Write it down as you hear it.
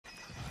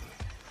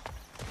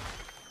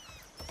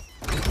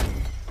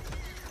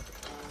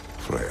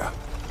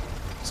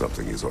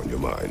Something is on your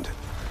mind.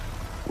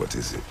 What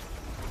is it?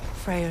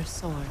 Freyr's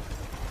sword.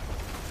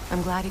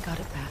 I'm glad he got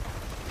it back.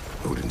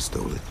 Odin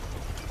stole it?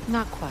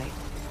 Not quite.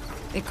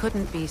 It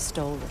couldn't be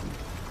stolen.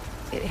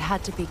 It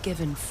had to be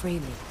given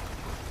freely.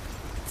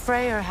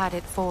 Freyr had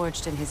it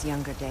forged in his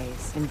younger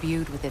days,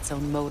 imbued with its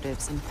own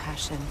motives and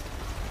passion.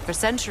 For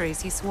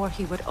centuries, he swore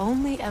he would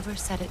only ever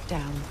set it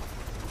down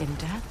in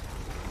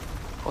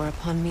death or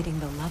upon meeting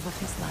the love of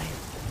his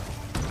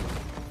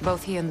life.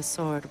 Both he and the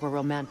sword were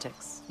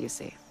romantics, you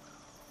see.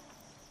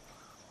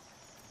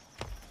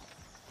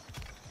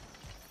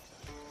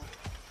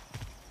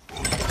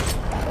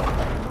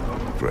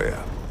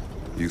 Freya,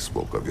 you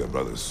spoke of your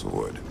brother's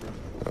sword.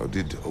 How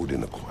did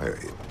Odin acquire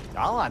it?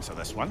 I'll answer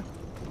this one.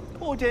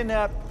 Odin,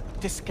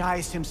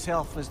 disguised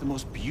himself as the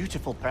most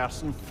beautiful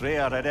person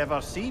Freyr had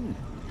ever seen.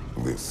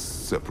 This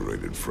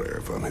separated Freyr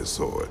from his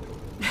sword.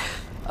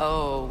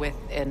 Oh, with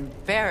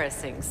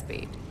embarrassing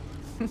speed.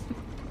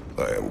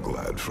 I am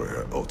glad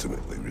Freyr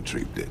ultimately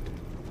retrieved it.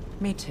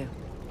 Me too.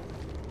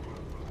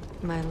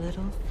 My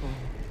little fool.